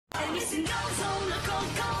心のその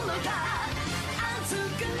心が熱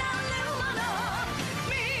くなるもの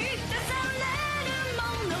満たされるも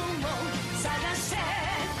のを探して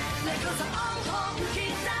レコゾンを吹き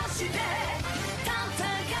出して戦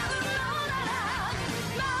うのなら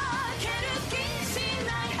負ける気しな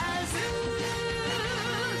いはず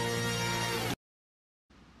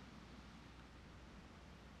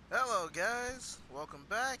Hello guys, welcome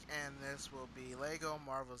back, and this will be LEGO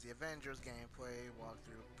Marvel's The Avengers gameplay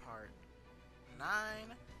walkthrough part 9,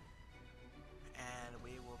 and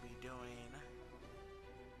we will be doing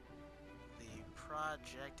the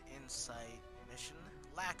Project Insight mission,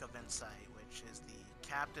 Lack of Insight, which is the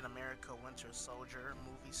Captain America Winter Soldier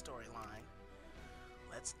movie storyline.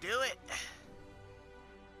 Let's do it!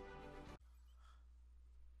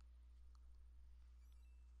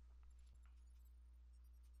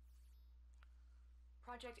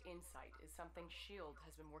 Project Insight is something S.H.I.E.L.D.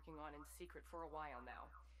 has been working on in secret for a while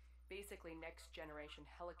now. Basically, next-generation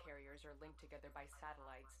helicarriers are linked together by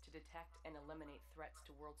satellites to detect and eliminate threats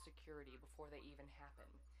to world security before they even happen.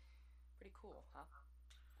 Pretty cool, huh?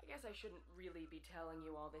 I guess I shouldn't really be telling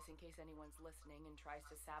you all this in case anyone's listening and tries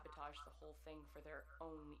to sabotage the whole thing for their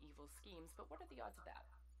own evil schemes, but what are the odds of that?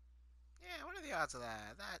 Yeah, what are the odds of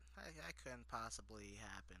that? That couldn't possibly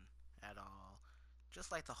happen at all. Just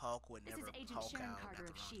like the Hulk would never This is Agent Hulk Sharon out Carter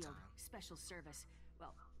at the of wrong S.H.I.E.L.D. time. Special Service.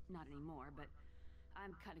 Well, not anymore, but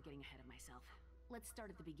I'm kind of getting ahead of myself. Let's start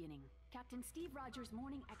at the beginning. Captain Steve Rogers'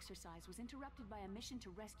 morning exercise was interrupted by a mission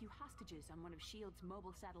to rescue hostages on one of S.H.I.E.L.D.'s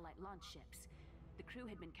mobile satellite launch ships. The crew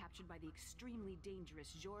had been captured by the extremely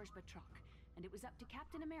dangerous Georges Batroc, and it was up to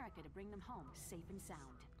Captain America to bring them home safe and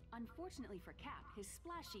sound. Unfortunately for Cap, his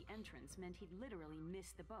splashy entrance meant he'd literally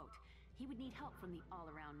miss the boat. He would need help from the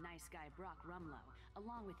all-around nice guy Brock Rumlow,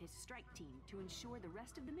 along with his strike team, to ensure the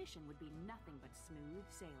rest of the mission would be nothing but smooth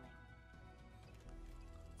sailing.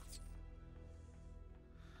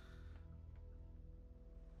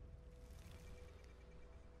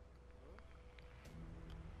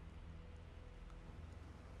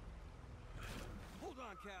 Hold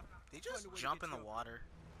on, Cap. Did he just jump in the water?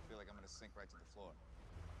 I feel like I'm gonna sink right to the floor.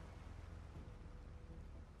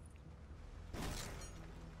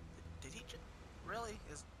 Did he just really?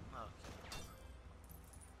 Is oh.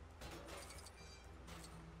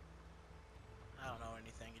 I don't know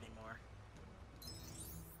anything anymore.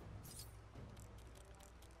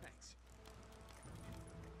 Thanks.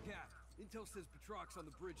 Cap, intel says Batroc's on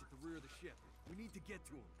the bridge at the rear of the ship. We need to get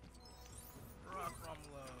to him. Brock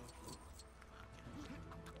Rumlow.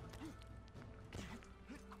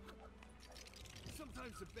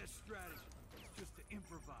 Sometimes the best strategy is just to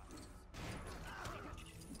improvise.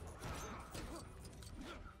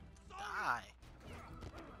 Die.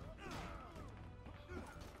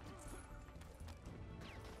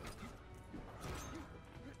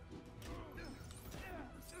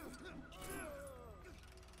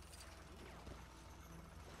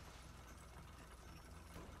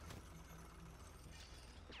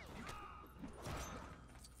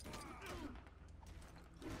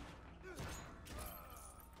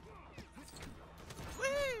 Woo!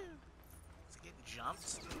 Is it getting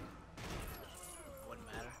jumped? Wouldn't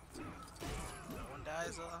matter. No one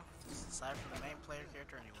dies, aside from the main player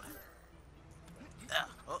character anyway. Ah,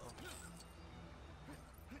 uh-oh.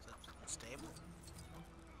 Is that unstable?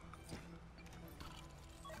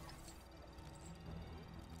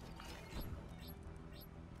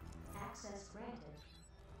 Access granted.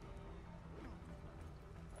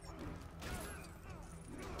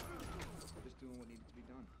 Just doing what needed to be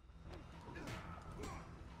done.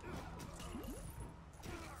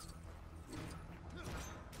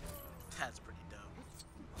 That's pretty dope.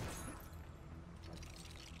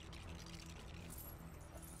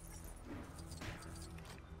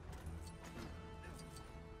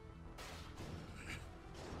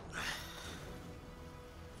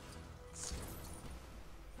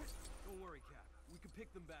 Don't worry, Cap. We can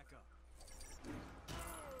pick them back up.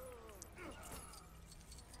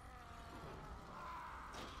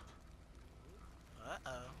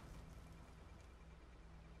 Uh-oh.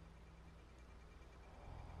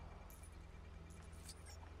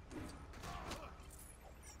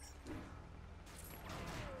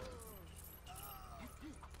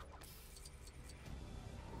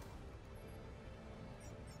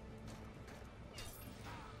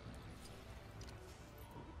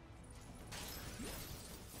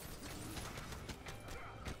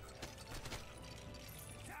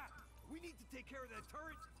 Cap, we need to take care of that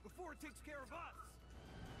turret before it takes care of us.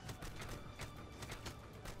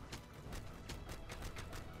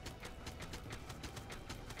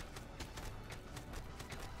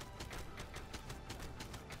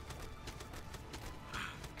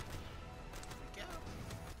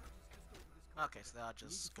 Okay, so I'll We need to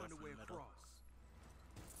just go find a from way the middle. across.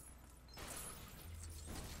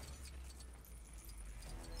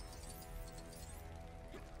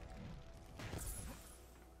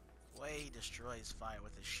 Way he destroys fire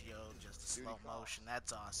with his shield, just Duty slow calls. motion.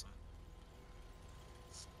 That's awesome.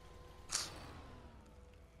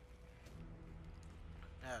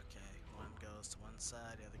 Okay, one goes to one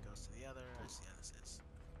side, the other goes to the other. I see how this is.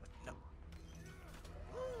 Wait, no.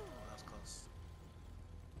 Woo, that was close.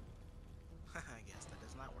 I guess that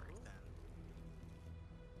does not work then.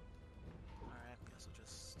 Alright, guess we'll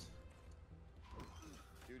just...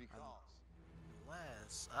 Duty calls.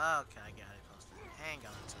 Less. Okay, I got it posted. Hang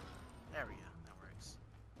on to it. There we go. That works.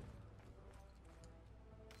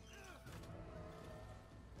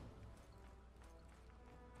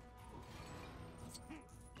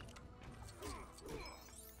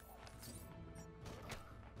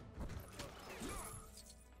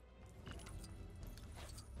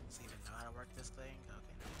 Does he even know how to work this thing?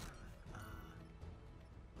 Okay, no.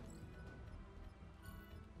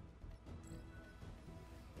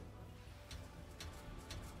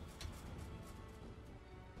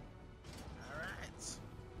 Alright.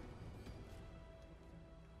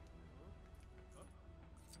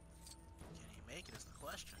 Can he make it is the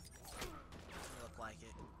question. Doesn't look like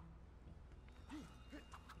it.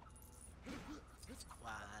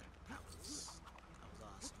 Wow, that was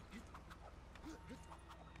awesome.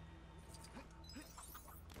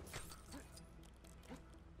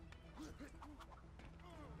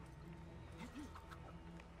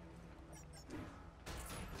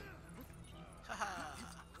 Haha!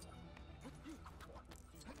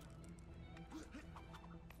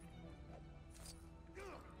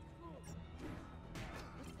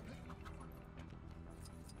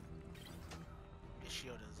 His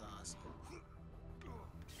shield is awesome.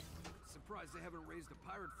 Surprised they haven't raised a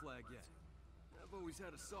pirate flag yet. I've always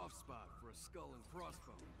had a soft spot for a skull and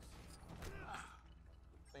crossbones.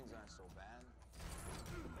 Things aren't so bad.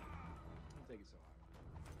 Don't take it so hard.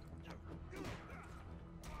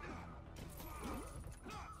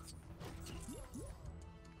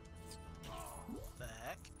 The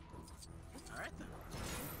heck? Alright then.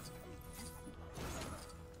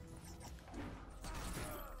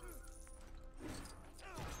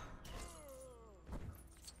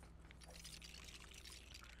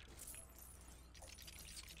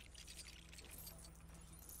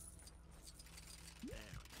 There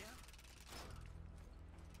we go.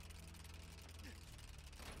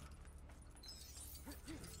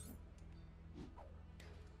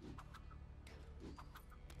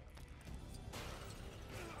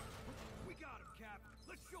 We got him, Cap.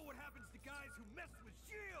 Let's show what happens to guys who mess with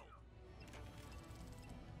S.H.I.E.L.D.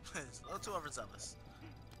 It's a little too overzealous.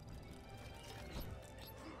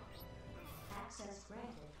 Access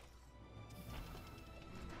granted.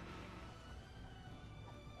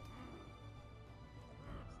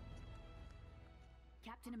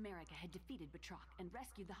 Captain America had defeated Batroc and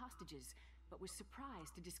rescued the hostages, but was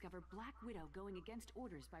surprised to discover Black Widow going against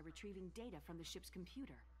orders by retrieving data from the ship's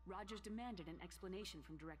computer. Rogers demanded an explanation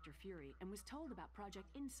from Director Fury and was told about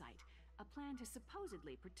Project Insight, a plan to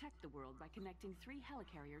supposedly protect the world by connecting 3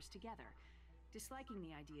 helicarriers together. Disliking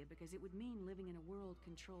the idea because it would mean living in a world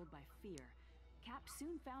controlled by fear, Cap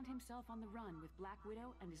soon found himself on the run with Black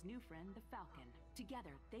Widow and his new friend, the Falcon. Together,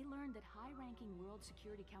 they learned that high-ranking World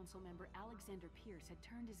Security Council member Alexander Pierce had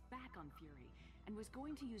turned his back on Fury and was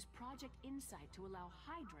going to use Project Insight to allow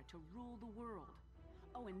Hydra to rule the world.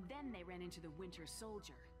 Oh, and then they ran into the Winter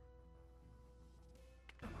Soldier.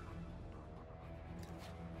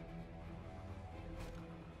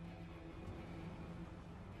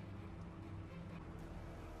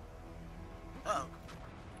 Uh-oh.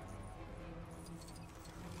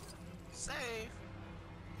 Save!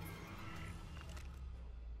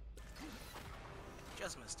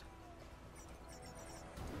 Just missed it.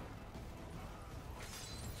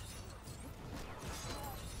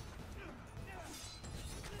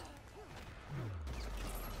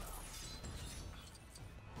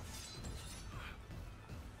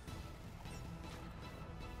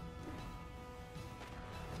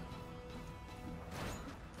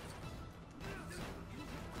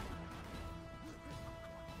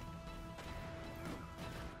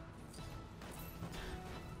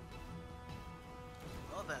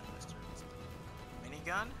 Well then, Mr.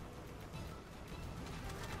 Minigun.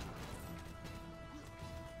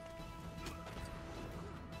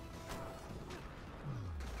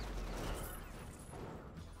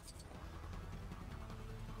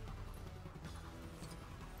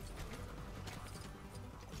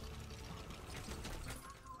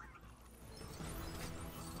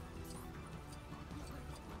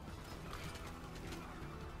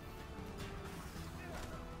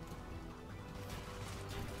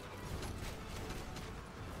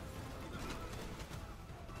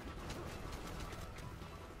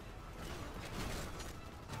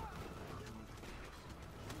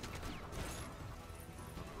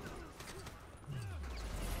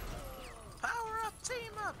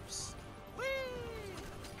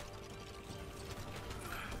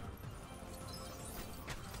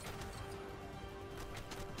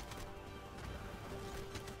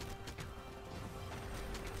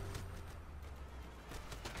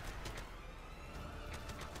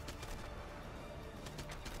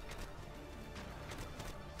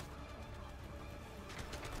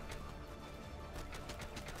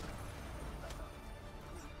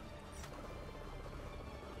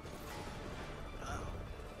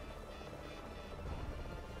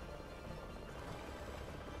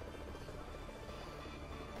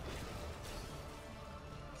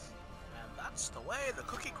 That's the way the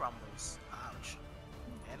cookie crumbles. Ouch.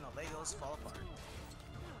 And the Legos fall apart.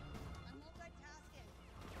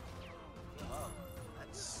 Whoa,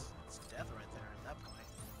 that's death right there at that point.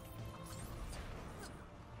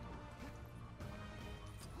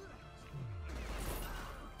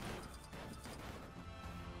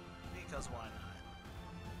 Because why not?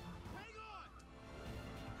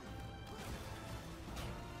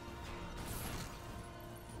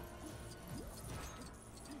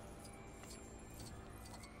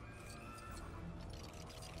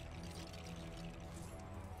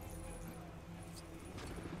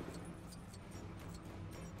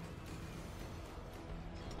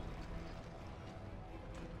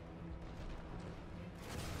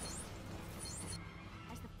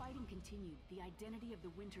 Continued, the identity of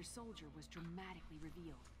the Winter Soldier was dramatically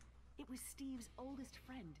revealed. It was Steve's oldest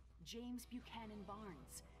friend, James Buchanan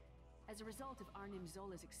Barnes. As a result of Arnim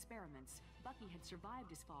Zola's experiments, Bucky had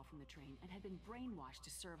survived his fall from the train and had been brainwashed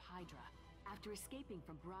to serve Hydra. After escaping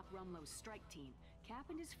from Brock Rumlow's strike team,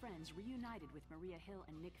 Cap and his friends reunited with Maria Hill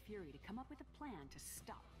and Nick Fury to come up with a plan to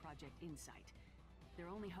stop Project Insight.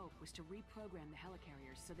 Their only hope was to reprogram the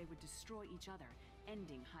helicarriers so they would destroy each other,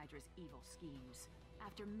 ending Hydra's evil schemes.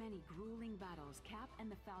 After many grueling battles, Cap and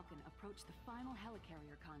the Falcon approached the final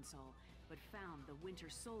helicarrier console, but found the Winter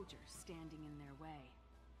Soldier standing in their way.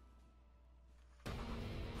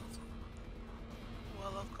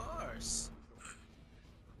 Well, of course.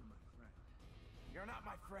 You're not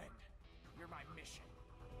my friend. You're my mission.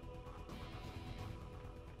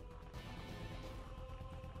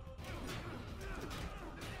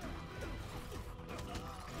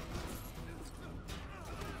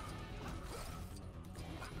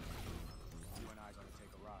 You and I gonna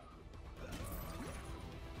take a ride.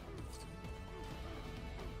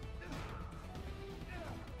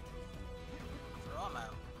 Throw 'em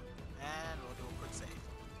out. And we'll do a quick save.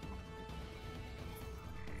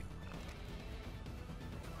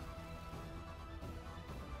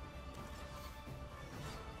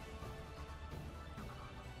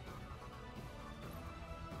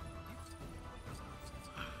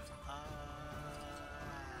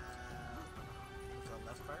 Go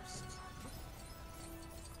left first.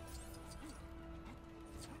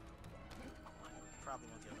 Probably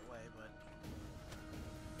went the other way, but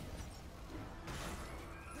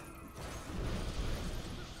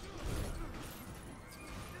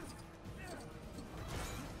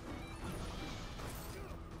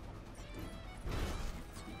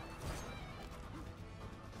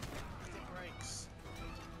nothing breaks.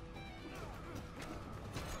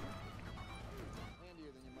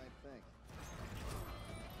 Handier than you might think.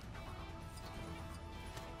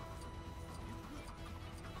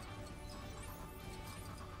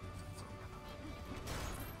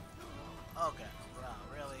 Okay, wow,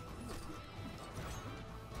 really?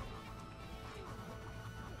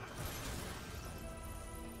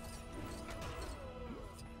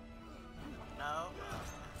 No?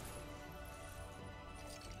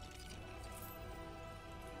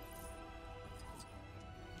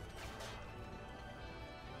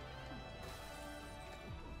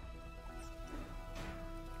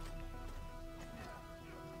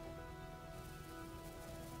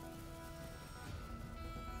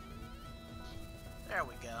 There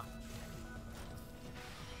we go.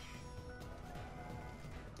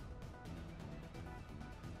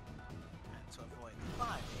 And to avoid the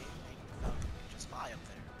climb, making the Falcon just fly up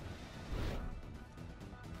there.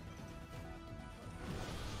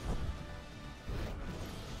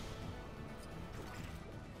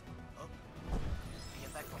 Oh,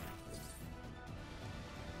 get that going.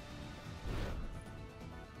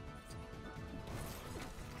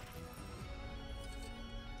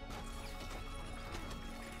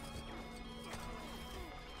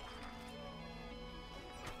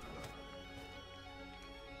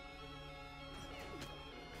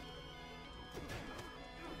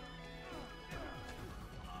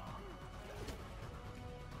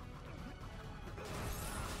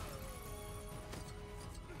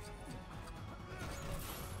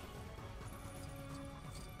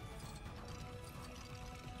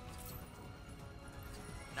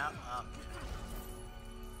 No, okay.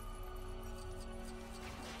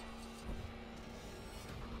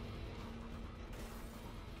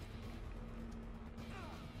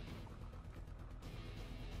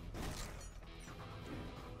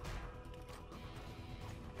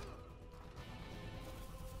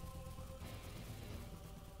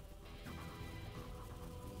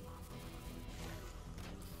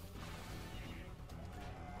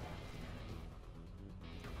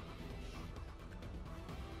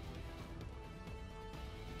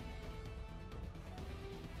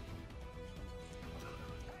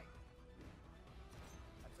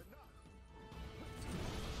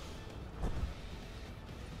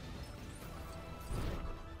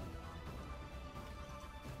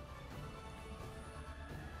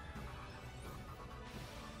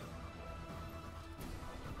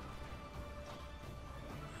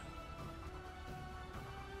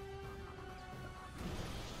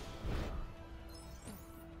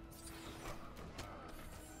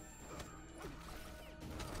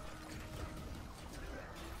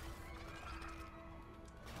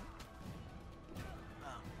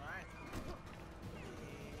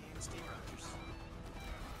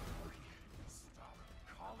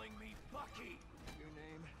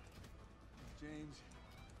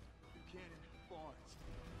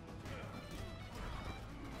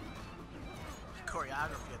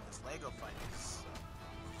 choreography of this Lego fight is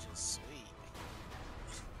just sweet.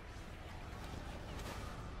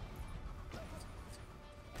 You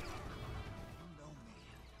know me.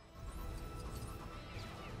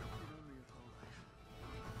 You've known me your whole life.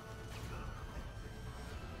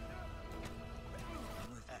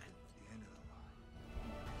 I'm with you at the end of the line.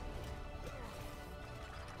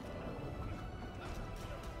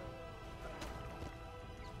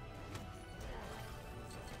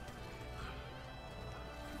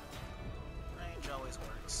 Range always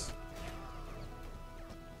works.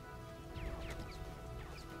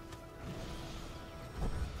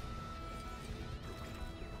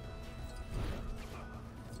 Oh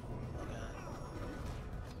god.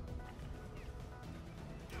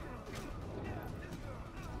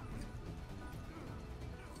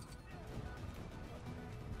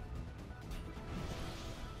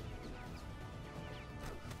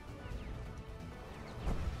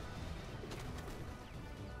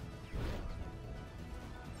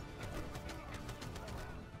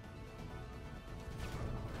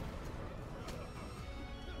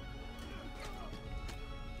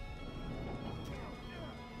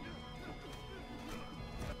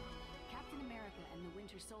 Captain America and the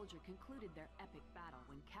Winter Soldier concluded their epic battle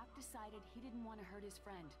when Cap decided he didn't want to hurt his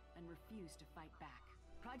friend and refused to fight back.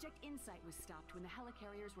 Project Insight was stopped when the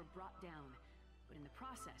helicarriers were brought down, but in the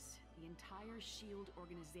process, the entire SHIELD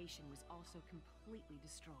organization was also completely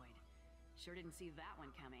destroyed. Sure didn't see that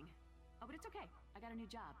one coming. Oh, but it's okay. I got a new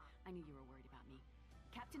job. I knew you were worried about me.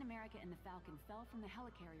 Captain America and the Falcon fell from the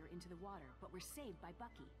helicarrier into the water, but were saved by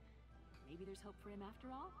Bucky. Maybe there's hope for him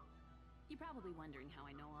after all? You're probably wondering how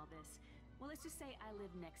I know all this. Well, let's just say I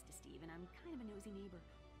live next to Steve, and I'm kind of a nosy neighbor.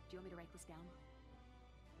 Do you want me to write this down?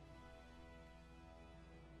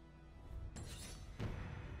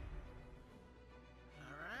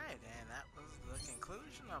 Alright, and that was the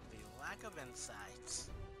conclusion of the Lack of Insight.